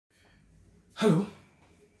Hello,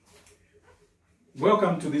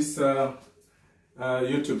 welcome to this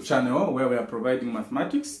YouTube channel where we are providing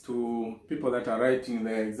mathematics to people that are writing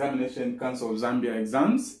the Examination Council of Zambia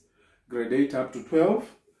exams, grade 8 up to 12.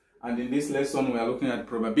 And in this lesson we are looking at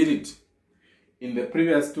probability. In the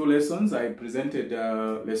previous two lessons I presented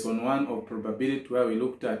lesson 1 of probability, where we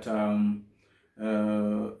looked at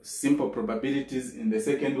simple probabilities. In the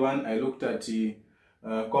second one I looked at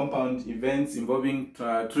compound events involving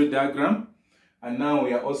tree diagram. And now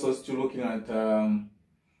we are also still looking at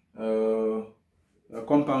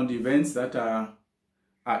compound events that are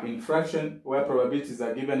in fraction, where probabilities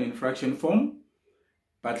are given in fraction form.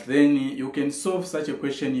 But then you can solve such a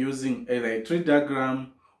question using either a tree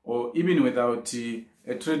diagram or even without a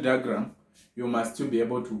tree diagram. You must still be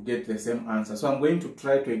able to get the same answer. So I'm going to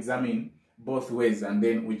try to examine both ways, and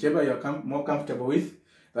then whichever you're more comfortable with,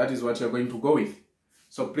 that is what you're going to go with.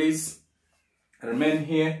 So please remain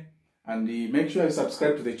here and make sure you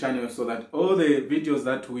subscribe to the channel so that all the videos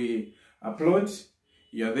that we upload,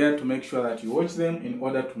 you're there to make sure that you watch them in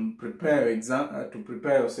order to prepare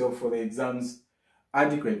yourself for the exams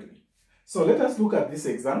adequately. So let us look at this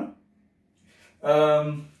exam.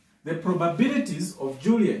 The probabilities of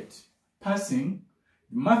Juliet passing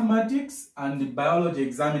mathematics and the biology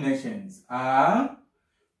examinations are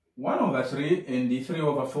 1/3 and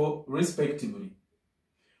 3/4 respectively.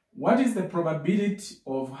 What is the probability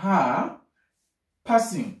of her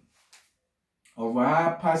passing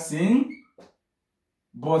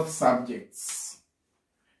both subjects?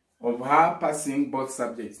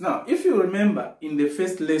 Now, if you remember in the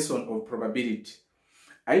first lesson of probability,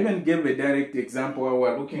 I even gave a direct example where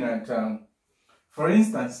we're looking at, for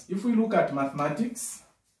instance, if we look at mathematics,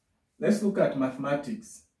 let's look at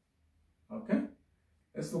mathematics, okay?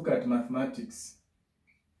 Let's look at mathematics.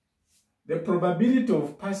 The probability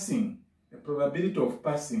of passing,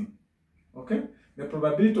 okay? The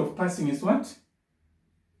probability of passing is what?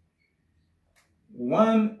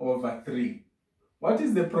 1/3. What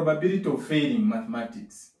is the probability of failing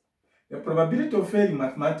mathematics? The probability of failing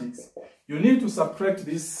mathematics, you need to subtract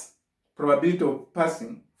this probability of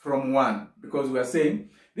passing from 1, because we are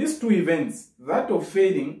saying these two events, that of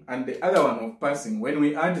failing and the other one of passing, when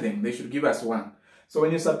we add them, they should give us 1. So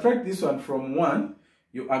when you subtract this one from 1,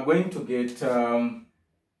 you are going to get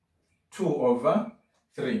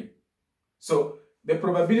 2/3. So the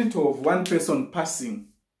probability of one person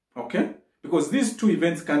passing, okay? Because these two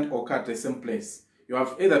events can't occur at the same place. You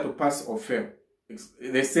have either to pass or fail. It's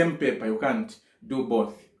the same paper, you can't do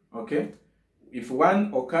both, okay? If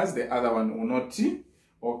one occurs, the other one will not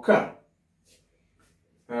occur.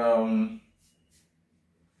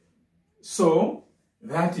 So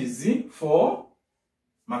that is it for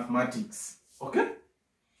mathematics, okay?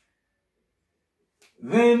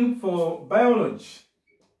 Then for biology,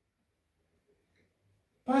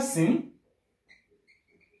 passing,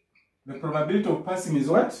 the probability of passing is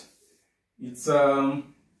what? It's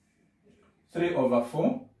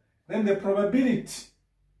 3/4. Then the probability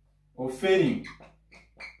of failing,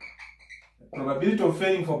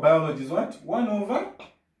 for biology is what? 1/,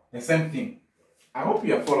 the same thing. I hope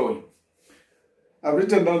you are following. I've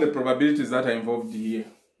written down the probabilities that are involved here,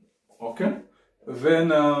 okay?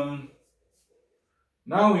 Then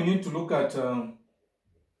now we need to look at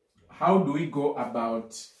how do we go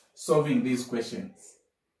about solving these questions.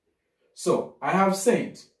 So I have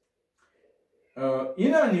said,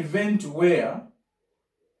 in an event where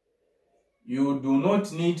you do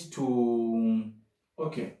not need to,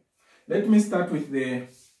 okay, let me start with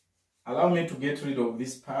allow me to get rid of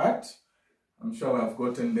this part. I'm sure I've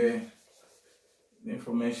gotten the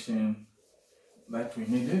information that we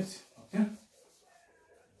needed, okay?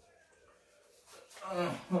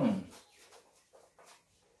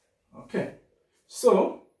 Okay,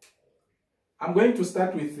 so I'm going to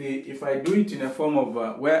start with if I do it in a form of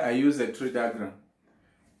where I use a tree diagram.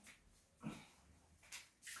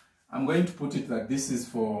 I'm going to put it that this is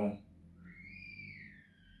for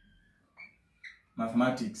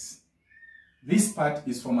mathematics. This part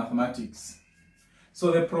is for mathematics.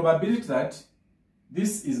 So the probability that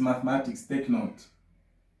this is mathematics, take note.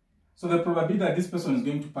 So the probability that this person is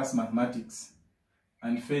going to pass mathematics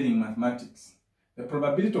and failing mathematics, the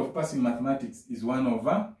probability of passing mathematics is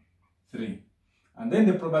 1/3. And then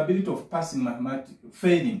the probability of passing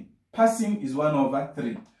passing is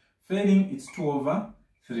 1/3. Failing is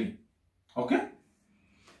 2/3. Okay?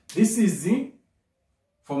 This is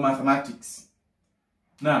for mathematics.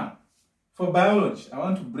 Now, for biology, I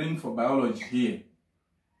want to bring for biology here.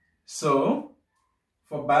 So,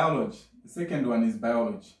 for biology, the second one is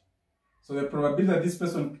biology. So the probability that this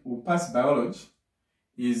person will pass biology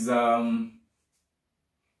is,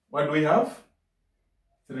 what do we have?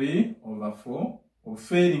 3 over 4, or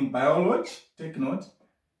failing biology, take note,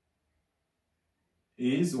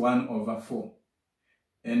 is 1 over 4.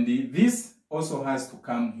 And this also has to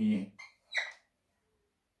come here.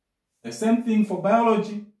 The same thing for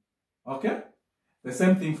biology, okay? The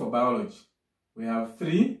same thing for biology. We have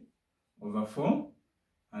 3 over 4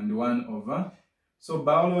 and 1 over. So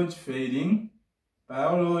biology failing,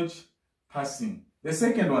 biology passing. The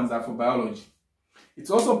second ones are for biology.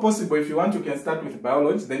 It's also possible if you want, you can start with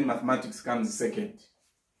biology, then mathematics comes second.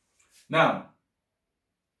 Now,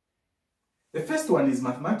 the first one is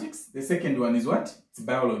mathematics, the second one is what? It's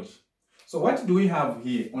biology. So what do we have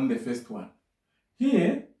here on the first one?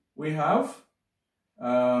 Here we have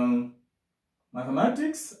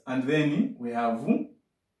mathematics, and then we have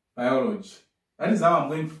biology. That is how I'm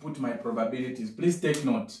going to put my probabilities. Please take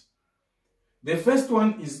note. The first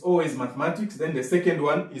one is always mathematics, then the second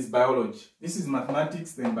one is biology. This is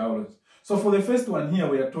mathematics, then biology. So for the first one here,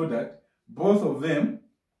 we are told that both of them,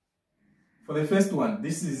 for the first one,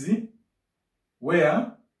 this is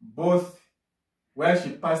where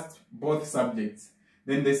she passed both subjects.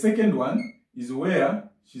 Then the second one is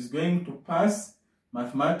where she's going to pass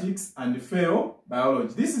mathematics and fail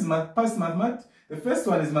biology. This is pass mathematics. The first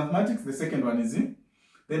one is mathematics, the second one is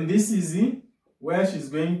then this is where she's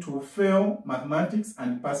going to fail mathematics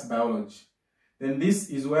and pass biology. Then this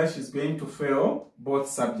is where she's going to fail both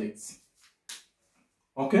subjects.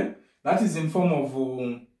 Okay? That is in form of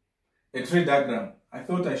a tree diagram. I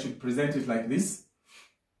thought I should present it like this.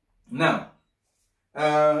 Now,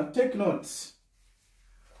 take note.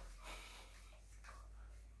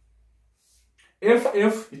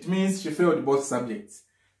 FF, it means she failed both subjects.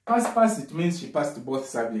 Pass, it means she passed both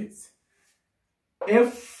subjects.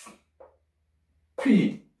 FP,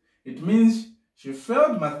 it means she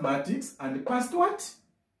failed mathematics and passed what?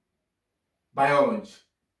 Biology.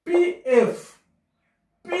 PF,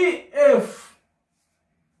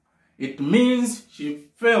 it means she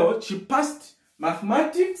passed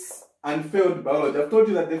mathematics and failed biology. I've told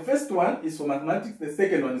you that the first one is for mathematics, the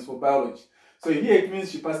second one is for biology. So here it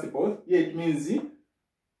means she passed both. Here it means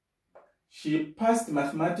she passed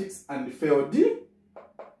mathematics and failed.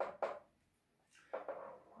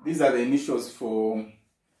 These are the initials for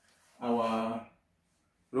our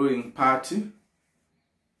ruling party.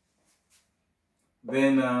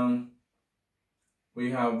 Then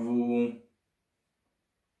we have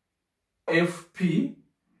FP,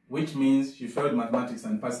 which means she failed mathematics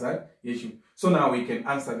and passed that issue. So now we can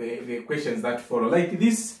answer the questions that follow. Like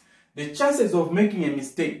this, the chances of making a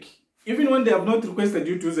mistake, even when they have not requested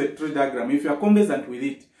you to use a tree diagram, if you are conversant with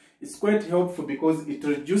it, it's quite helpful because it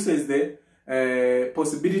reduces the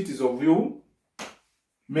possibilities of you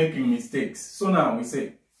making mistakes. So now we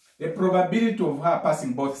say the probability of her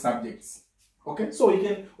passing both subjects. Okay, so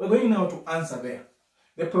we're going now to answer there.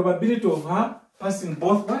 The probability of her passing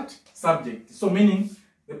both what? Subjects. So meaning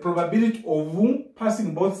the probability of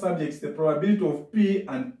passing both subjects, the probability of P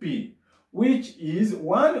and P, which is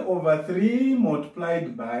 1 over 3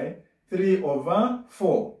 multiplied by 3 over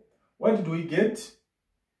 4. What do we get?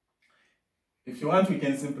 If you want, we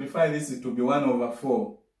can simplify this to be 1 over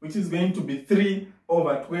 4, which is going to be 3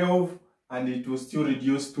 over 12, and it will still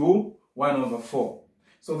reduce to 1 over 4.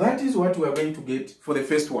 So that is what we are going to get for the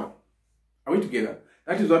first one. Are we together?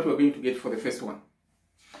 That is what we are going to get for the first one.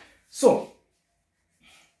 So,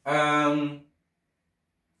 then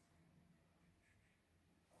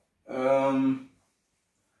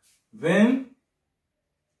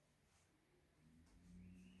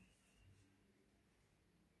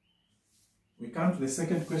we come to the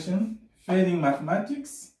second question. Failing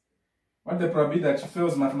mathematics. What the probability that she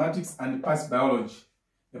fails mathematics and pass biology?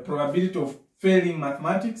 The probability of failing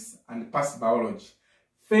mathematics and pass biology.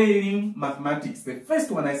 Failing mathematics. The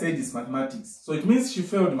first one I said is mathematics. So it means she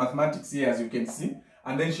failed mathematics here, as you can see.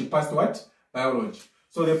 And then she passed what? Biology.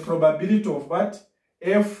 So the probability of what?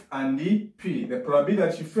 F and P. The probability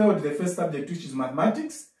that she failed the first subject, which is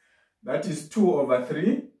mathematics, that is 2 over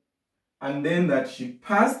 3. And then that she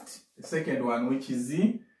passed the second one, which is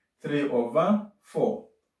 3 over 4.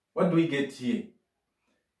 What do we get here?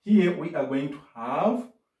 Here we are going to have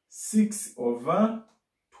 6 over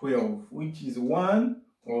 12, which is 1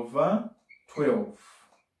 over 12.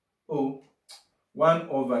 Oh, 1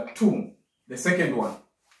 over 2. The second one.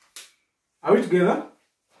 Are we together?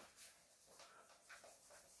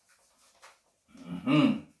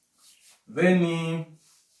 Then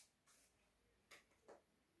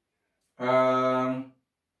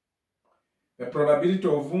the probability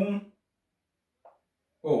of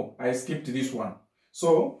oh, I skipped this one.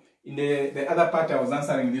 So in the other part I was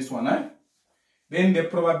answering this one. Then the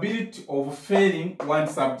probability of failing one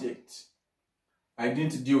subject. I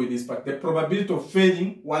didn't deal with this part. The probability of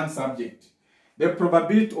failing one subject. The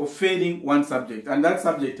probability of failing one subject, and that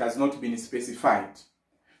subject has not been specified.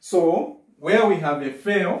 So, where we have a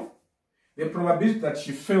fail, the probability that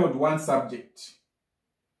she failed one subject.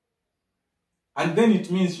 And then it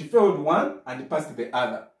means she failed one and passed the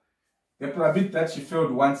other. The probability that she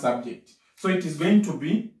failed one subject. So it is going to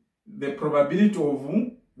be the probability of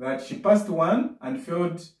that she passed one and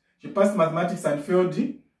failed, she passed mathematics and failed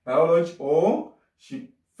biology, or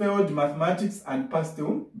she failed mathematics and passed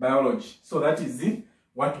biology. So that is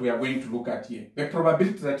what we are going to look at here. The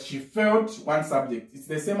probability that she failed one subject. It's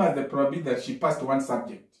the same as the probability that she passed one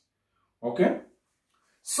subject. Okay?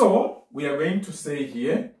 So we are going to say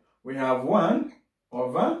here, we have 1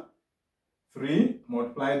 over 3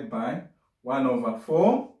 multiplied by 1 over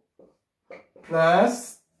 4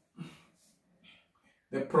 plus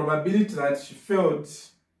the probability that she failed,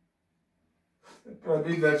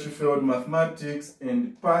 mathematics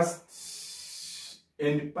and passed,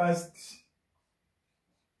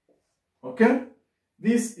 okay?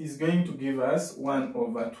 This is going to give us 1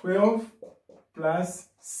 over 12 plus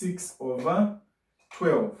 6 over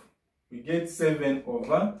 12. We get 7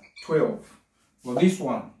 over 12 for this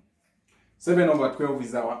one. 7 over 12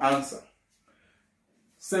 is our answer.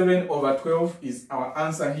 7 over 12 is our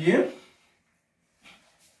answer here.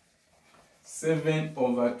 7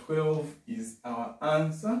 over 12 is our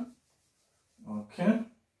answer. Okay.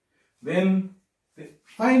 Then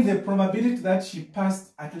find the probability that she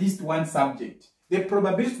passed at least one subject. The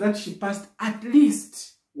probability that she passed at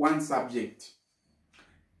least one subject.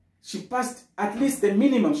 She passed at least the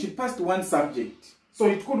minimum. She passed one subject. So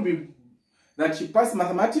it could be that she passed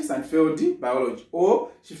mathematics and failed biology.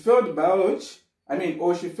 Or she failed biology.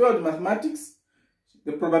 Or she failed mathematics.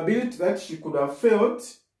 The probability that she could have failed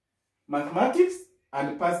mathematics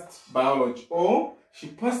and passed biology. Or she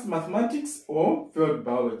passed mathematics or failed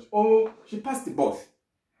biology. Or she passed both.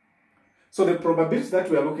 So the probability that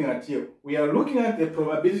we are looking at here, we are looking at the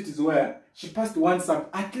probabilities where she passed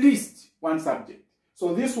at least one subject.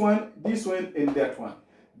 So this one, and that one.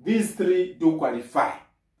 These three do qualify.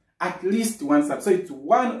 At least one subject. So it's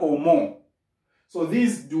one or more. So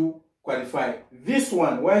these do qualify. This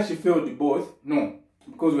one, where she failed both, no.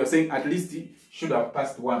 Because we are saying at least she should have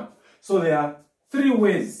passed one. So there are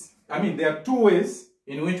there are 2 ways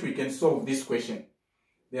in which we can solve this question.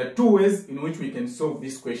 There are 2 ways in which we can solve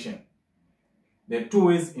this question. There are 2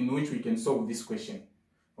 ways in which we can solve this question.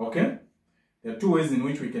 Okay? There are 2 ways in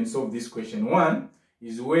which we can solve this question. One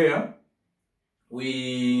is where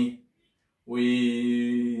we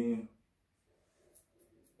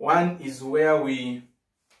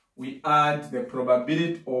add the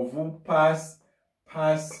probability of who pass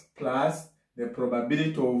plus the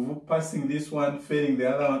probability of who passing this one, failing the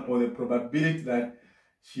other one, or the probability that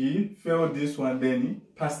she failed this one, then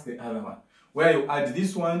passed the other one. Where you add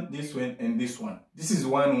this one, and this one. This is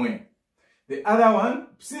one way. The other one,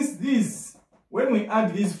 since when we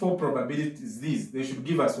add these 4 probabilities, they should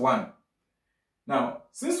give us 1. Now,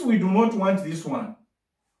 since we do not want this one,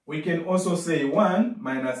 we can also say 1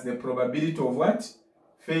 minus the probability of what?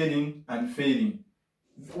 Failing and failing.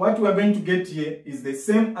 What we are going to get here is the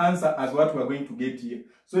same answer as what we are going to get here.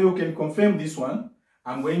 So you can confirm this one.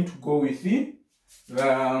 I'm going to go with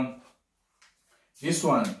this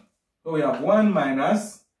one. So we have 1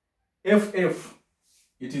 minus FF.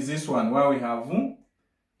 It is this one where we have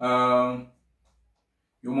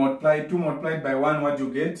you multiply 2 multiplied by 1, what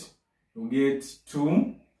you get? You get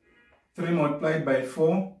 2. 3 multiplied by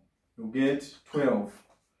 4, you get 12.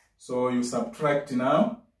 So you subtract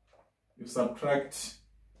now. You subtract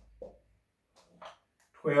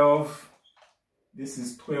 12. This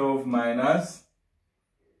is 12 minus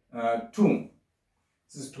 2.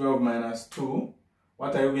 This is 12 minus 2.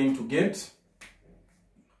 What are you going to get?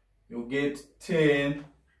 You get 10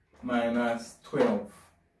 minus 12,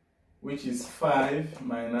 which is 5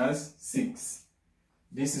 minus 6.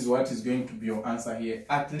 This is what is going to be your answer here.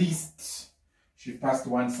 At least she passed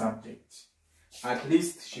one subject. At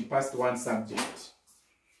least she passed one subject.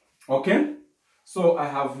 Okay? So I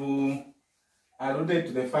have alluded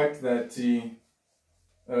to the fact that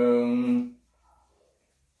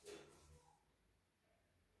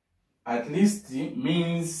at least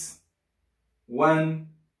means 1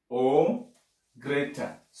 or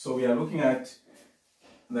greater. So we are looking at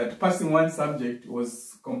that passing one subject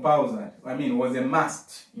was compulsory. Was a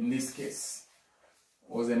must in this case.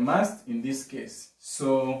 Was a must in this case.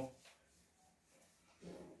 So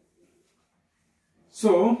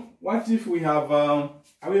what if we have, are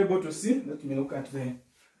we able to see? Let me look at the.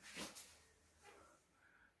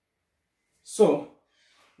 So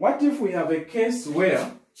what if we have a case where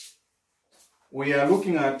we are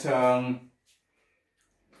looking at,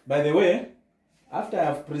 by the way, after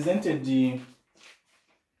I've presented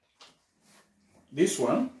this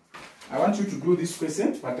one, I want you to do this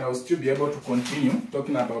question, but I will still be able to continue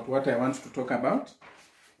talking about what I want to talk about.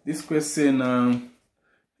 This question,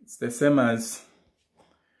 it's the same as,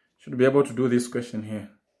 should be able to do this question here.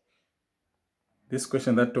 This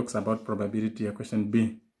question that talks about probability, question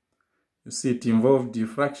B. You see, it involved the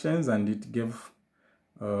fractions and it gave,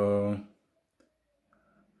 I'm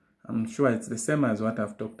sure it's the same as what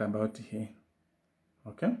I've talked about here.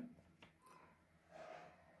 Okay?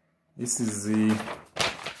 This is the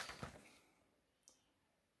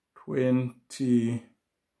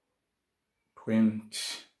 2020.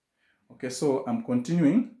 Okay, so I'm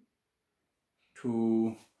continuing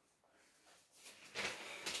to...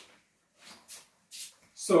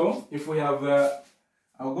 So, if we have,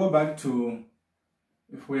 I'll go back to,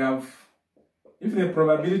 if the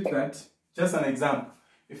probability that, just an example,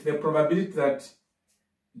 if the probability that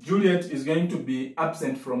Juliet is going to be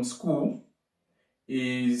absent from school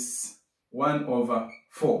is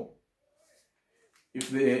 1/4.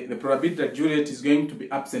 If the probability that Juliet is going to be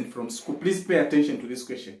absent from school, please pay attention to this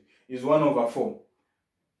question, is 1/4.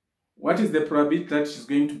 What is the probability that she's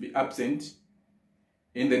going to be absent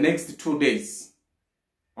in the next 2 days?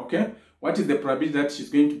 Okay, what is the probability that she's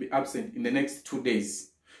going to be absent in the next 2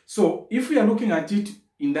 days? So if we are looking at it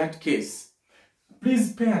in that case,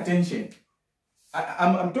 please pay attention.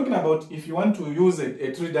 I'm talking about if you want to use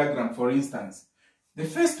a tree diagram, for instance. The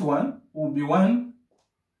first one will be 1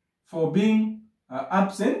 for being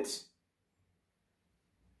absent.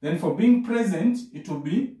 Then for being present, it will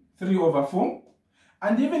be 3/4.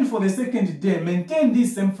 And even for the second day, maintain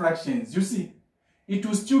these same fractions. You see, it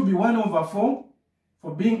will still be 1/4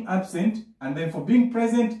 for being absent, and then for being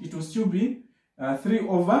present, it will still be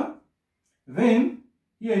 3/. Then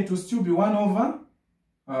here it will still be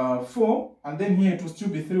 1/4, and then here it will still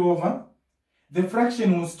be 3/. The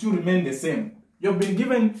fraction will still remain the same. You've been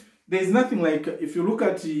given, there is nothing like, if you look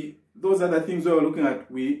at those other things we were looking at,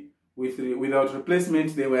 without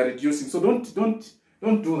replacement, they were reducing. So don't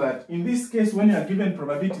do that. In this case, when you are given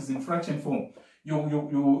probabilities in fraction form, you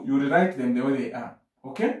rewrite them the way they are.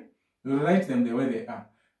 Okay? You write them the way they are.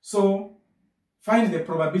 So, find the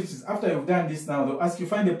probabilities. After you've done this now, they'll ask you,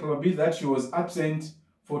 find the probability that she was absent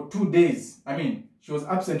for 2 days. I mean, she was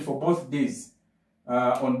absent for both days.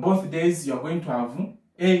 On both days, you're going to have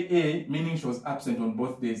AA, meaning she was absent on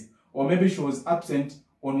both days. Or maybe she was absent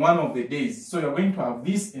on one of the days. So you're going to have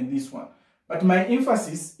this and this one. But my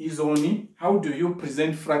emphasis is on how do you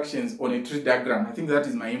present fractions on a tree diagram. I think that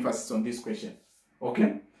is my emphasis on this question.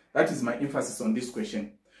 Okay? That is my emphasis on this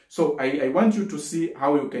question. So I want you to see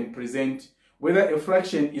how you can present whether a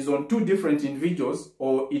fraction is on 2 different individuals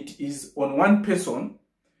or it is on 1 person,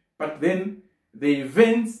 but then the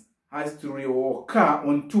events has to reoccur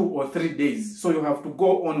on 2 or 3 days. So you have to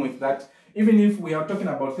go on with that. Even if we are talking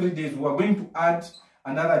about 3 days, we are going to add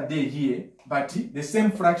another day here, but the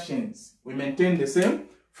same fractions. We maintain the same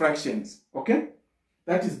fractions. Okay?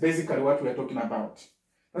 That is basically what we are talking about.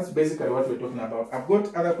 That's basically what we're talking about. I've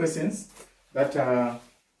got other questions that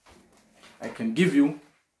I can give you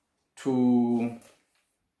to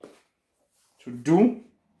do.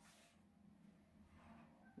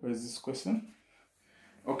 Where is this question?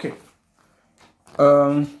 Okay.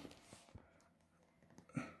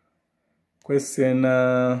 Question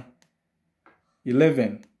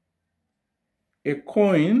 11. A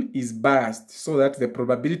coin is biased so that the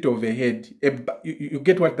probability of a head, you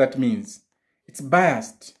get what that means. It's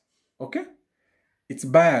biased. Okay? It's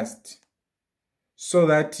biased so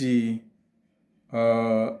that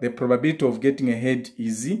the probability of getting a head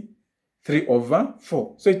is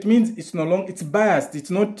 3/4. So it means it's no longer, it's biased. It's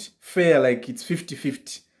not fair, like it's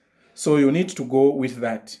 50-50. So you need to go with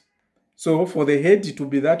that. So for the head, it will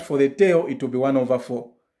be that. For the tail, it will be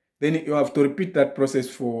 1/4. Then you have to repeat that process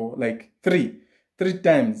for like 3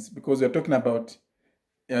 times, because we're talking about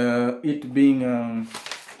it being,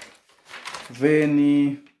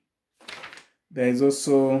 then there is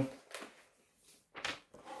also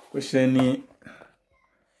question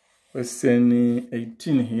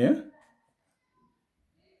 18 here,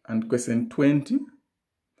 and question 20,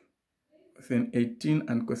 question 18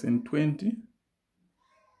 and question 20.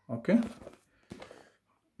 Okay,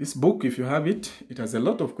 this book, if you have it, it has a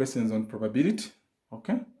lot of questions on probability.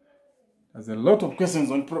 Okay, there's a lot of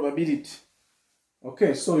questions on probability.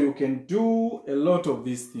 Okay, so you can do a lot of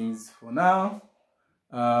these things for now.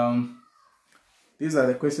 These are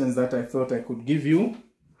the questions that I thought I could give you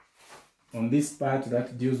on this part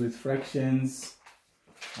that deals with fractions.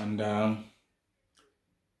 And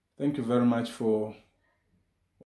thank you very much for